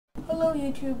Hello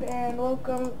YouTube, and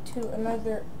welcome to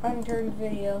another Unturned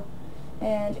video.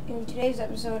 And in today's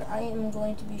episode I am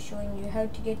going to be showing you how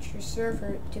to get your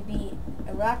server to be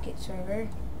a rocket server.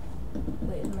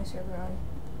 Wait, is my server on?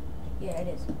 Yeah, it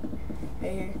is.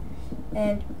 Right here.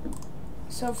 And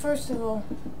so first of all,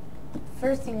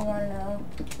 first thing you want to know,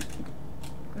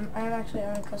 I'm actually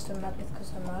on a custom map with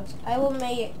custom mods. I will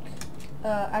make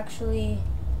actually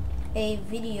a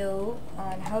video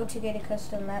on how to get a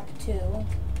custom map too,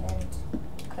 and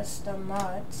custom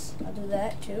mods. I'll do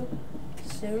that too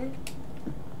soon.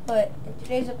 But in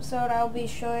today's episode I'll be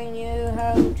showing you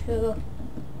how to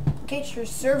get your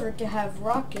server to have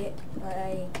rocket.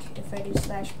 Like if I do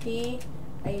 /p,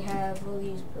 I have all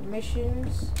these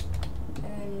permissions, and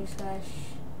then you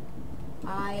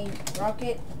 /I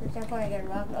rocket. For example, I get a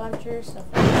rocket launcher, stuff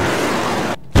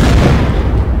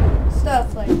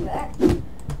like that.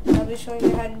 I'll be showing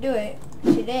you how to do it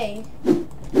today.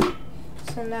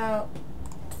 So now,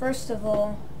 first of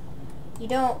all, you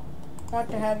don't want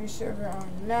to have your server on.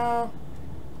 Now,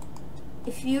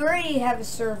 if you already have a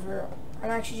server,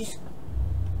 I'll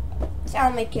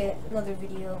make another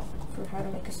video for how to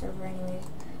make a server anyways.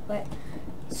 But,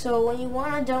 so when you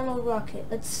want to download Rocket,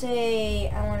 let's say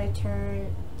I want to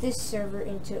turn this server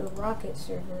into a Rocket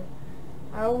server.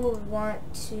 I would want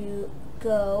to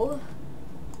go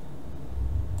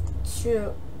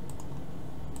to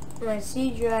my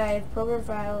C drive, program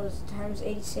files times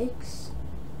 86,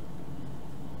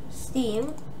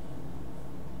 Steam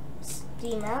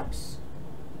apps,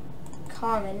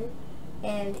 common,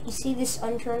 and you see this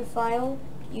unturned file,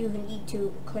 you need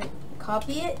to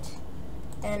copy it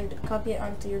and copy it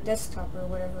onto your desktop or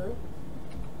whatever,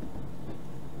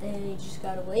 and you just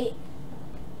gotta wait.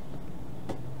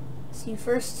 So you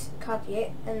first copy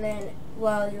it, and then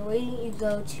while you're waiting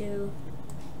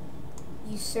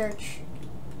you search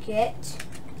get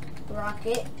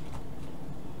rocket,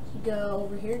 you go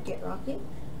over here, get rocket,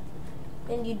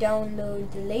 and you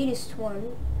download the latest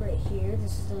one right here.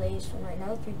 This is the latest one right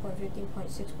now,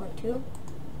 3.15.6.2.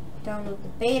 download the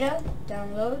beta,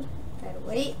 download, gotta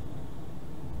wait,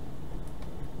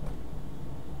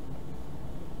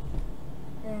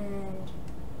 and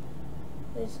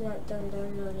it's not done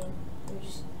downloading. We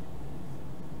just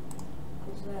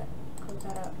close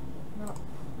that out. No,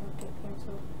 okay,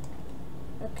 cancel.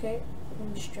 Okay, let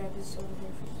me just drag this over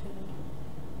here for a second.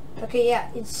 Okay,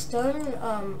 yeah, it's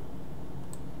done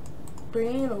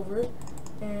bringing it over,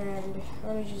 and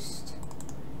let me just,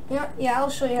 I'll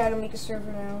show you how to make a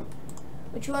server now.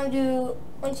 What you want to do,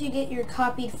 once you get your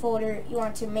copied folder, you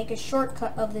want to make a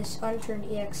shortcut of this unturned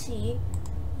exe.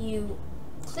 You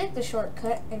click the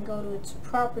shortcut and go to its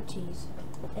properties,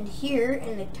 and here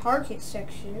in the target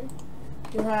section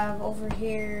you have over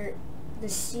here the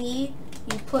C.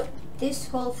 You put this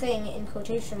whole thing in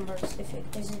quotation marks if it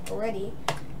isn't already,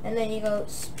 and then you go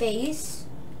space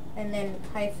and then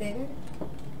hyphen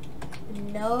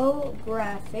no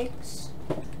graphics,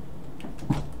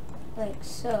 like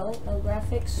so. No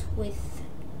graphics with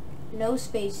no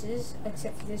spaces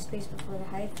except for this space before the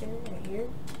hyphen right here.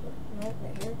 No,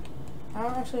 right here. I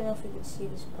don't actually know if you can see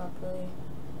this properly.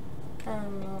 I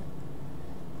don't know.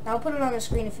 I'll put it on the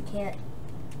screen if you can't.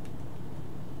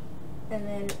 And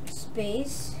then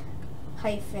space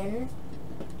hyphen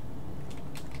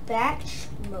batch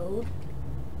mode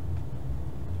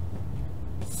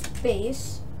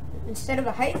space. Instead of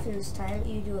a hyphen this time,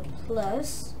 you do a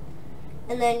plus,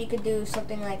 and then you could do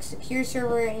something like secure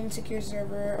server, insecure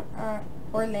server,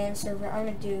 or LAN server. I'm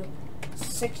gonna do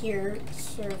secure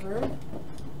server,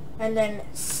 and then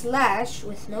slash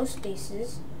with no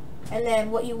spaces, and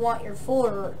then what you want your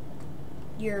folder,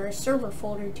 your server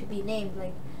folder to be named.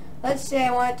 Like, let's say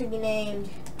I want it to be named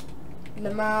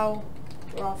Lamau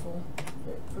Raffle,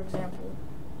 for example.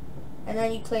 And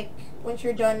then you click, once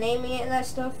you're done naming it and that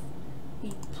stuff,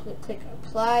 you click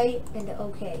apply and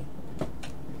OK.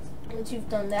 Once you've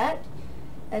done that,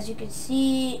 as you can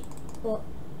see, well,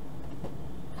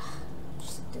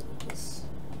 just delete this.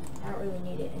 I don't really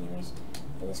need it anyways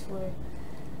for this folder.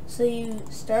 So you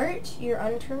start your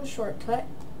unturned shortcut,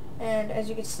 and as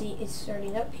you can see, it's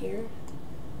starting up here.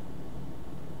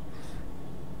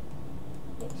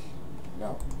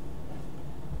 No.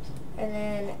 And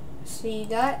then, so you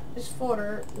got this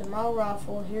folder, the Mal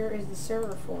Raffle. Here is the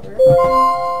server folder.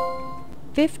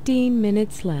 15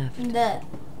 minutes left. And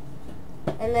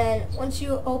then, once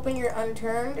you open your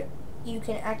Unturned, you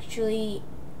can actually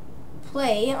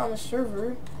play on the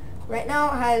server. Right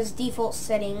now it has default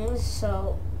settings,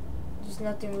 so there's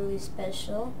nothing really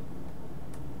special.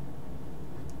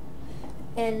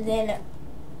 And then,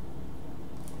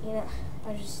 I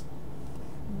just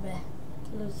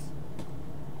lose.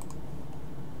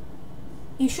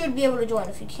 you should be able to join.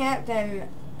 If you can't, then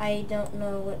I don't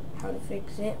know how to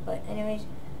fix it. But anyways,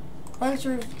 once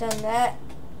we've done that,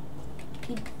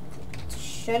 you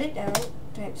shut it down.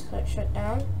 Type shut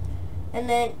down, and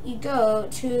then you go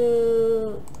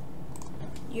to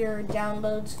your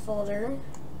downloads folder.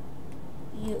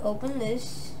 You open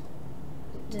this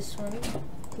one,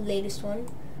 the latest one.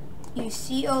 You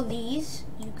see all these.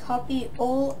 You copy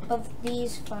all of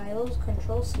these files,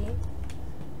 Control C,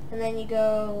 and then you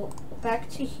go back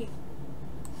to here.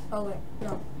 Oh wait,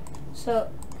 no. So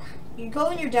you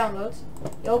go in your downloads.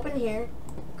 You open here,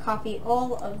 copy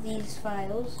all of these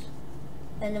files,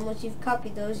 and then once you've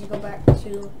copied those, you go back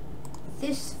to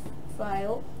this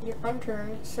file, your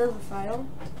unturned server file.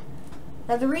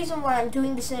 Now the reason why I'm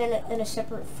doing this in a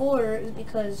separate folder is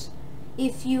because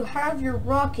if you have your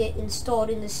Rocket installed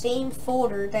in the same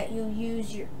folder that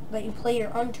you play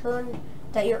your Unturned,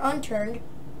 that your Unturned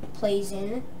plays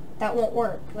in, that won't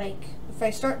work. Like if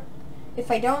I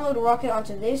download a Rocket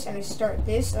onto this and I start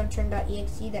this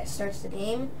unturned.exe that starts the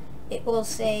game, it will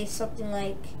say something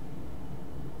like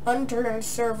Unturned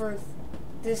server,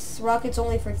 this Rocket's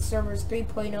only for servers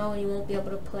 3.0 and you won't be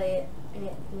able to play it. And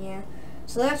yeah.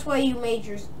 So that's why you made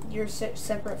your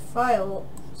separate file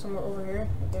somewhere over here,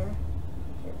 right there.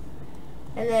 Here.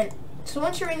 And then, so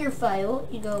once you're in your file,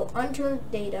 you go unturned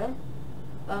data,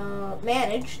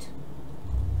 managed.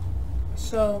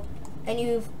 So, and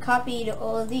you've copied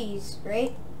all of these,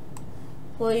 right?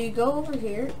 Well, you go over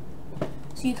here.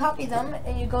 So you copy them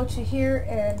and you go to here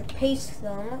and paste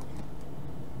them.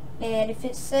 And if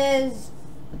it says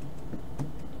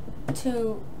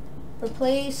to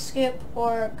replace, skip,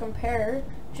 or compare,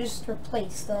 just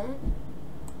replace them.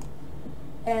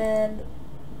 And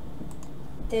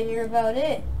then you're about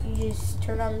it. You just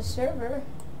turn on the server,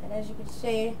 and as you can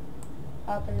see,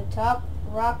 up in the top,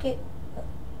 Rocket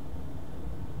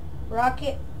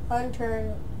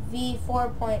Unturned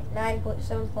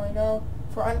v4.9.7.0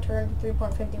 for Unturned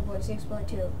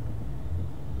 3.15.6.2.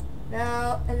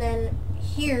 Now, and then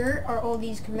here are all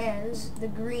these commands. The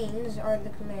greens are the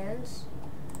commands.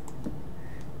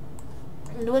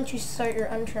 And once you start your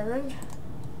Unturned,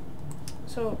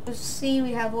 so let's see,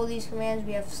 we have all these commands.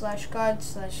 We have /god,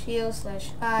 /heal,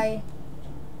 /I,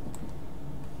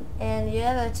 and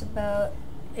yeah, that's about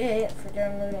it for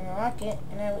downloading Rocket.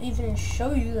 And I will even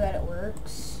show you that it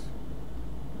works.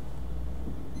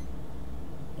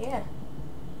 Yeah.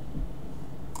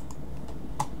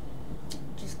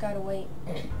 Just gotta wait.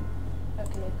 Okay,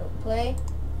 go play,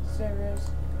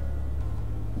 servers,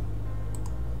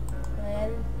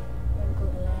 LAN, and go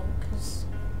to LAN because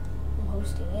I'm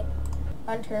hosting it.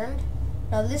 Unturned.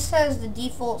 Now this has the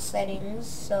default settings,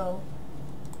 so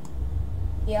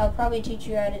yeah, I'll probably teach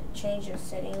you how to change your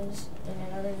settings in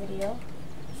another video.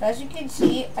 So as you can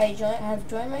see, I have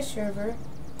joined my server.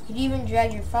 You can even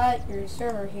drag your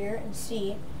server here and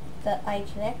see that I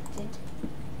connected.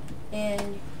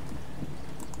 And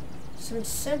some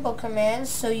simple commands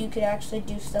so you could actually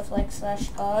do stuff like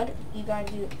 /god. You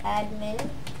gotta do admin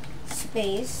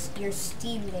space your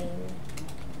Steam name.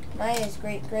 Mine is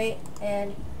great,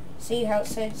 and see how it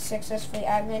says successfully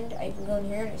admin. I can go in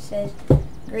here and it says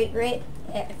great.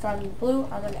 If I'm in blue,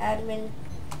 I'm an admin,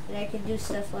 and I can do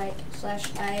stuff like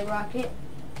 /I rocket,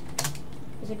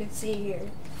 as you can see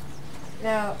here.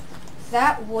 Now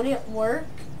that wouldn't work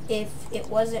if it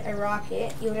wasn't a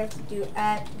rocket. You would have to do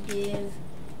 @div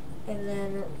and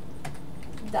then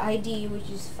the ID, which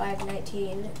is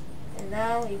 519, and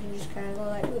now you can just kind of go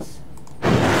like this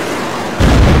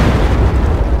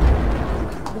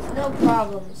with no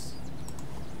problems.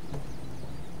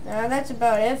 Now that's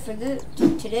about it for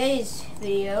today's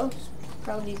video. It's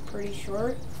probably pretty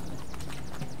short,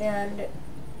 and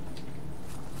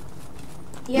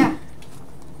yeah,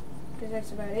 because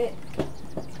that's about it.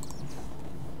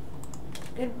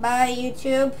 Goodbye,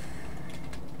 YouTube.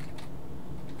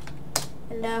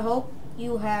 And I hope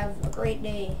you have a great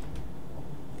day.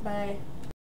 Bye.